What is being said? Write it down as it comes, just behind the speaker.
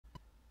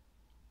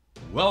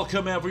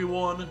Welcome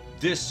everyone,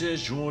 this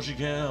is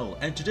Jacques,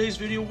 and today's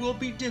video will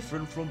be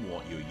different from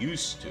what you're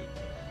used to.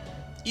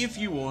 If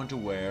you aren't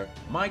aware,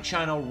 my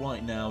channel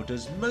right now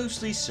does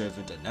mostly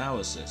servant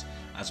analysis,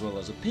 as well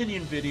as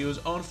opinion videos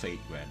on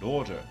Fate Grand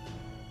Order.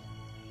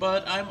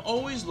 But I'm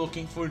always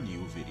looking for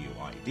new video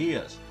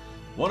ideas.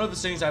 One of the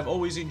things I've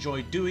always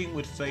enjoyed doing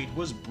with Fate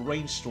was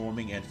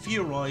brainstorming and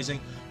theorizing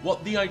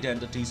what the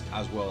identities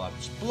as well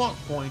as plot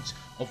points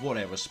of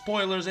whatever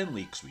spoilers and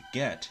leaks we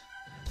get.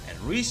 And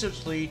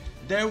recently,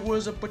 there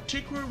was a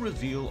particular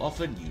reveal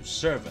of a new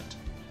servant.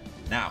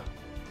 Now,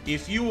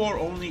 if you are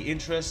only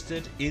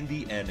interested in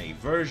the NA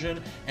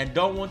version and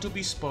don't want to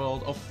be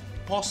spoiled of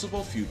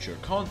possible future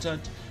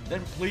content,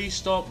 then please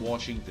stop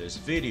watching this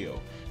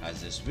video,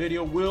 as this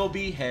video will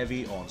be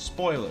heavy on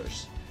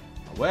spoilers.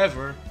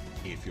 However,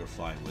 if you're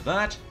fine with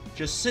that,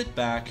 just sit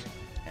back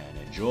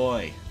and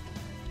enjoy.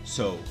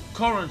 So,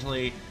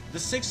 currently, the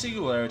 6th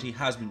Singularity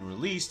has been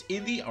released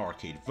in the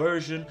arcade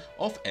version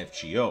of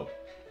FGO.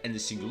 And the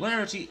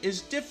Singularity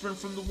is different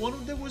from the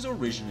one that was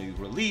originally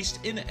released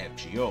in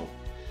FGO.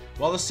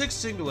 While the 6th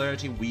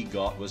Singularity we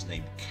got was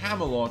named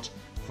Camelot,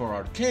 for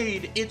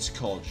arcade it's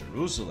called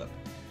Jerusalem.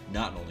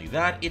 Not only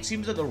that, it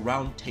seems that the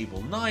Round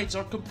Table Knights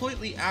are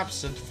completely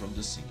absent from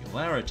the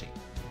Singularity.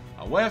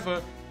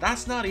 However,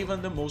 that's not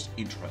even the most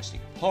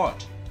interesting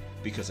part,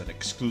 because an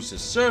exclusive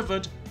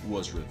servant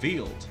was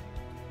revealed.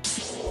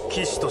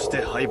 騎士とし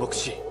て敗北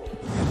し、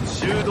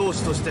修道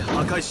士として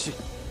破壊し、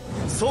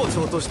総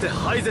長として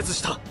廃絶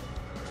した。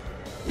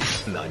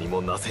何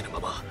もなせぬま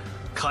ま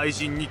怪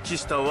人に帰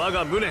した我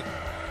が無念、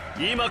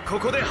今こ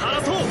こで晴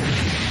らそう。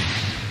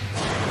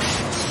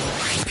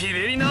ピ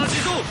レリナー地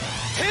蔵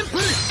テンプ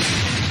ル。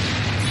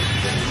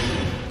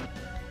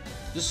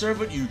 The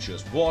servant you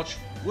just watched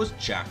was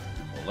Jacques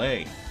de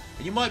Molay,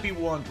 and you might be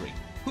wondering,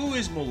 who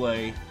is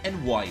Molay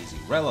and why is he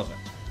relevant?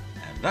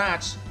 And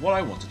that's what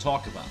I want to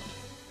talk about.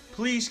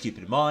 Please keep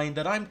in mind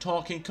that I'm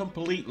talking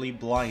completely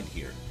blind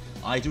here.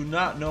 I do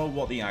not know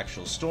what the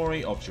actual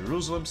story of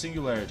Jerusalem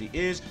Singularity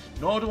is,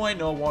 nor do I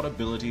know what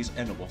abilities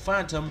and noble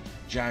phantom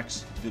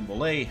Jacques de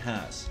Molay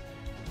has.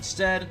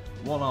 Instead,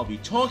 what I'll be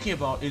talking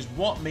about is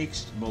what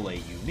makes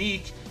Molay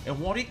unique and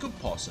what he could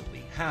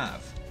possibly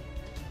have.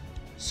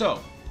 So,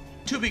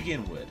 to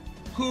begin with,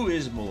 who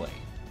is Molay?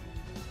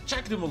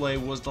 Jacques de Molay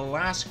was the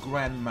last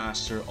Grand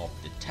Master of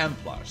the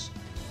Templars.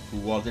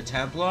 Who are the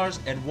Templars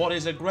and what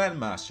is a Grand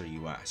Master,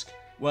 you ask?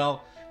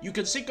 Well, you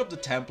can think of the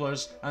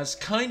Templars as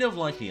kind of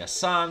like the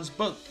Assassins,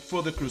 but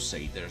for the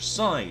Crusader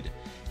side,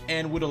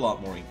 and with a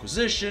lot more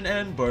Inquisition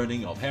and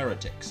burning of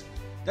heretics.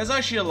 There's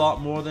actually a lot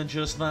more than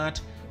just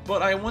that,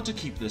 but I want to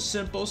keep this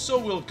simple, so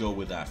we'll go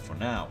with that for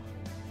now.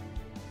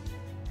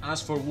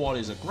 As for what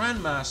is a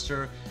Grand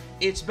Master,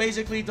 it's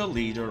basically the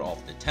leader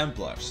of the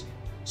Templars.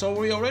 So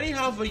we already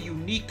have a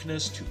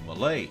uniqueness to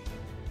Molay.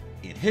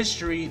 In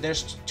history,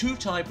 there's two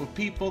types of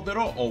people that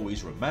are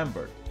always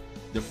remembered.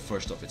 The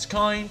first of its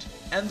kind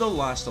and the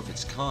last of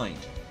its kind,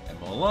 and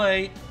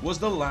Molay was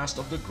the last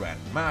of the Grand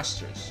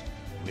Masters.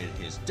 With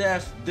his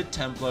death, the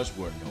Templars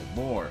were no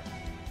more.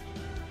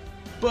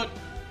 But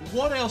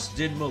what else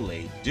did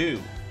Molay do?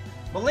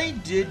 Molay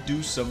did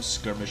do some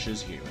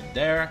skirmishes here and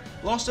there,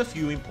 lost a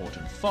few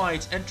important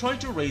fights, and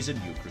tried to raise a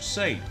new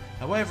crusade.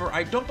 However,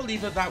 I don't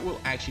believe that will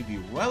actually be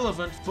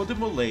relevant for the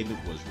Molay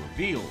that was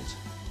revealed.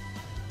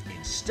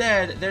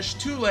 Instead, there's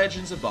two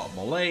legends about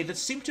Molay that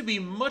seem to be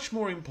much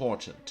more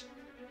important.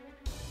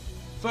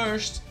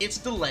 First, it's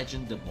the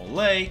legend that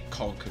Molay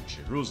conquered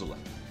Jerusalem.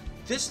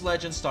 This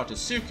legend started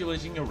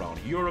circulating around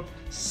Europe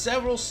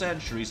several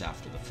centuries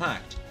after the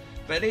fact,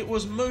 but it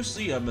was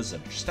mostly a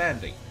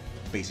misunderstanding.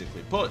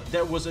 Basically put,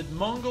 there was a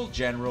Mongol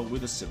general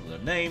with a similar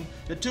name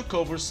that took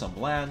over some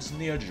lands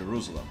near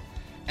Jerusalem,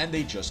 and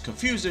they just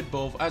confused it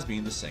both as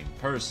being the same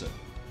person.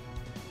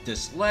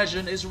 This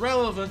legend is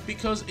relevant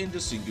because in the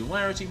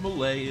Singularity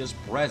Molay is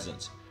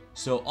present,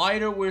 so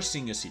either we're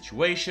seeing a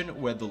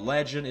situation where the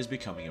legend is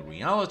becoming a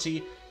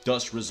reality,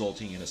 thus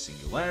resulting in a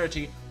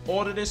Singularity,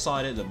 or they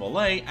decided that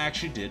Molay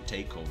actually did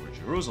take over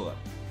Jerusalem.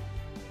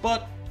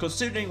 But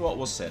considering what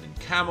was said in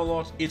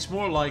Camelot, it's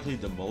more likely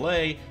that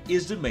Molay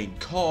is the main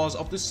cause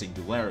of the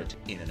Singularity,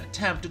 in an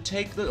attempt to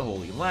take the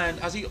Holy Land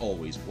as he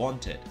always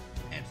wanted.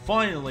 And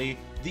finally,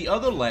 the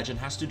other legend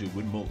has to do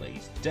with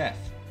Molay's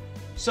death.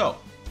 So,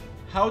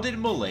 how did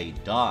Molay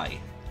die?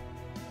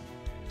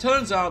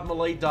 Turns out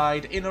Molay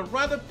died in a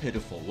rather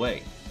pitiful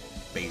way.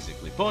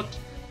 Basically put,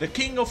 the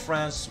King of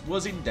France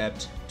was in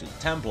debt to the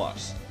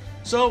Templars.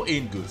 So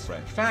in good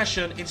French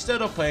fashion,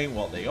 instead of paying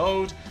what they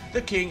owed,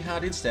 the king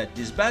had instead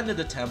disbanded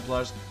the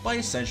Templars by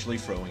essentially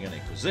throwing an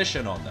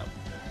Inquisition on them.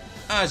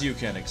 As you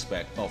can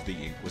expect of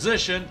the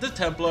Inquisition, the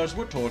Templars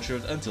were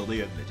tortured until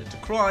they admitted to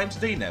crimes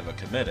they never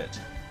committed.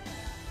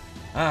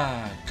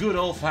 Ah, good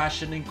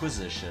old-fashioned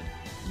Inquisition.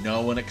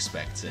 No one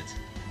expects it.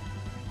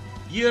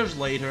 Years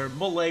later,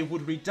 Molay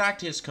would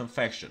redact his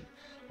confession,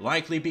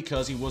 likely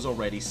because he was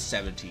already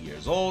 70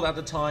 years old at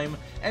the time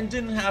and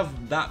didn't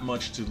have that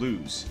much to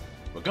lose.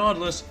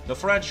 Regardless, the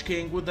French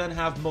king would then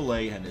have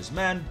Molay and his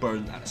men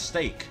burned at a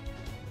stake.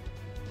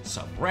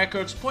 Some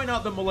records point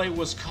out that Molay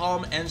was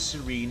calm and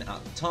serene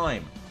at the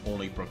time,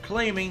 only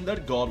proclaiming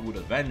that God would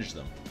avenge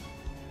them.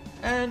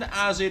 And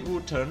as it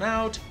would turn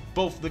out,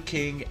 both the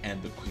king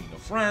and the queen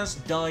of France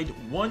died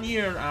 1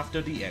 year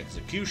after the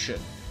execution.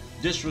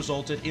 This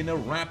resulted in a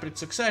rapid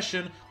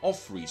succession of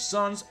 3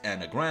 sons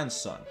and a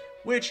grandson,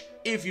 which,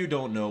 if you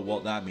don't know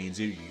what that means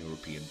in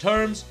European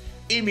terms,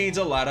 it means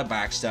a lot of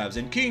backstabs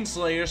and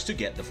kingslayers to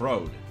get the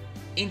throne.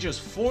 In just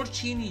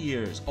 14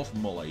 years of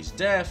Molay's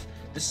death,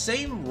 the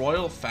same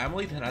royal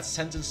family that had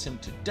sentenced him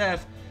to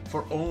death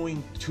for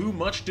owing too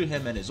much to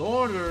him and his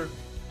order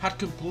had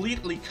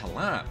completely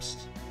collapsed.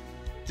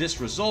 This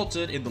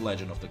resulted in the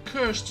legend of the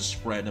curse to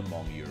spread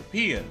among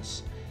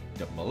Europeans,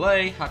 that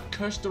Molay had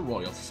cursed the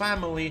royal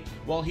family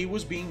while he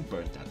was being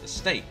burnt at the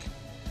stake.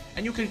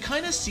 And you can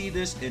kinda see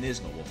this in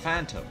his noble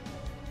phantom.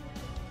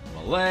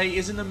 Molay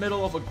is in the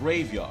middle of a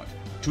graveyard,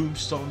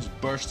 tombstones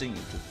bursting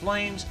into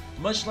flames,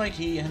 much like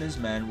he and his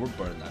men were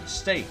burned at a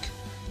stake.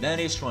 Then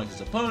he strikes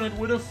his opponent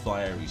with a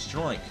fiery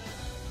strike.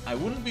 I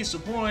wouldn't be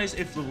surprised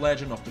if the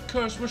legend of the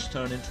curse was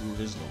turned into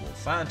his noble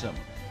phantom,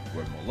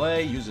 where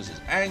Molay uses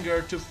his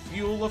anger to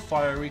fuel a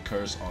fiery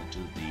curse onto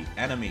the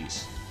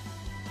enemies.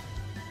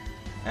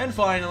 And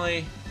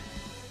finally,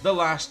 the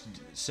last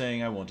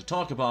thing I want to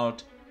talk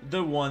about,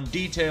 the one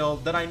detail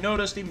that I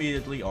noticed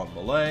immediately on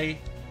Molay,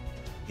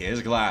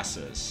 his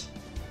glasses.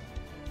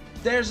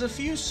 There's a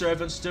few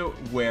servants that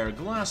wear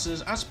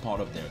glasses as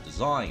part of their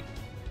design,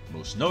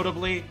 most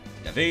notably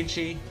Da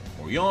Vinci,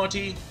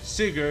 Moriarty,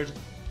 Sigurd,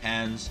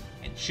 Hans,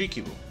 and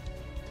Shikibu.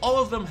 All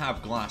of them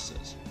have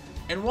glasses,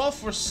 and while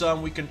for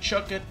some we can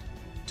chuck it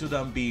to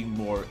them being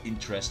more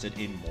interested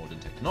in modern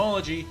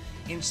technology,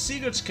 in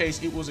Sigurd's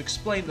case it was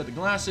explained that the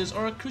glasses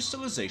are a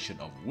crystallization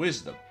of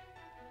wisdom.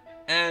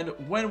 And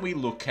when we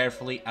look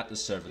carefully at the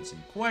servants in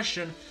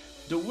question,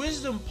 the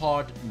wisdom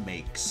part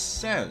makes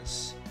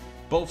sense.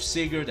 Both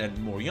Sigurd and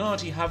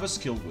Moriarty have a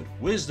skill with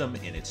wisdom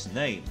in its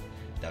name.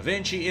 Da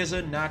Vinci is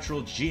a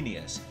natural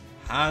genius,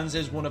 Hans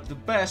is one of the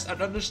best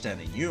at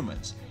understanding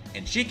humans,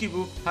 and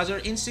Shikibu has her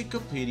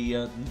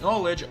encyclopedia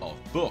knowledge of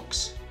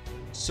books.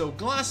 So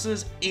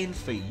glasses in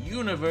the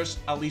universe,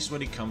 at least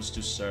when it comes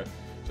to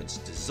servants'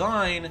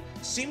 design,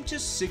 seem to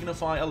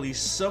signify at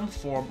least some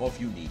form of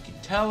unique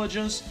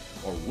intelligence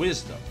or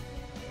wisdom.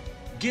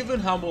 Given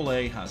how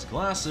Molay has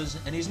glasses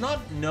and is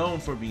not known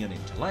for being an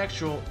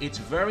intellectual, it's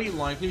very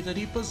likely that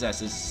he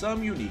possesses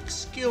some unique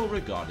skill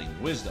regarding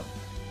wisdom,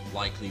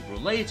 likely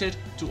related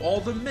to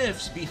all the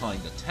myths behind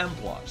the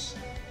Templars.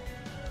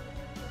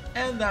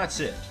 And that's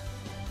it.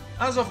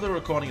 As of the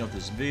recording of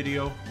this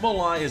video,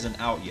 Molay isn't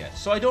out yet,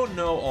 so I don't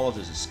know all of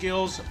his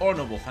skills or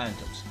noble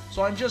phantoms,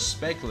 so I'm just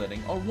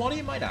speculating on what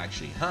he might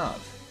actually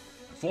have.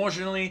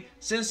 Unfortunately,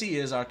 since he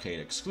is arcade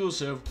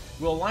exclusive,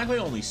 we'll likely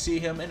only see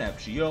him in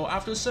FGO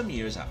after some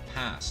years have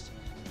passed.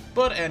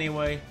 But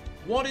anyway,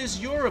 what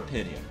is your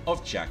opinion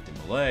of Jacques de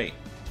Molay?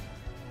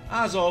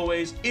 As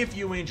always, if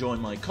you enjoy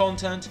my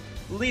content,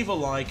 leave a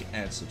like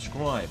and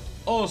subscribe.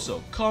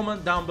 Also,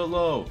 comment down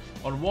below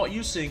on what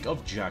you think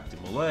of Jacques de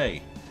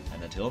Molay.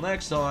 And until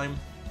next time,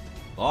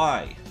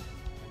 bye!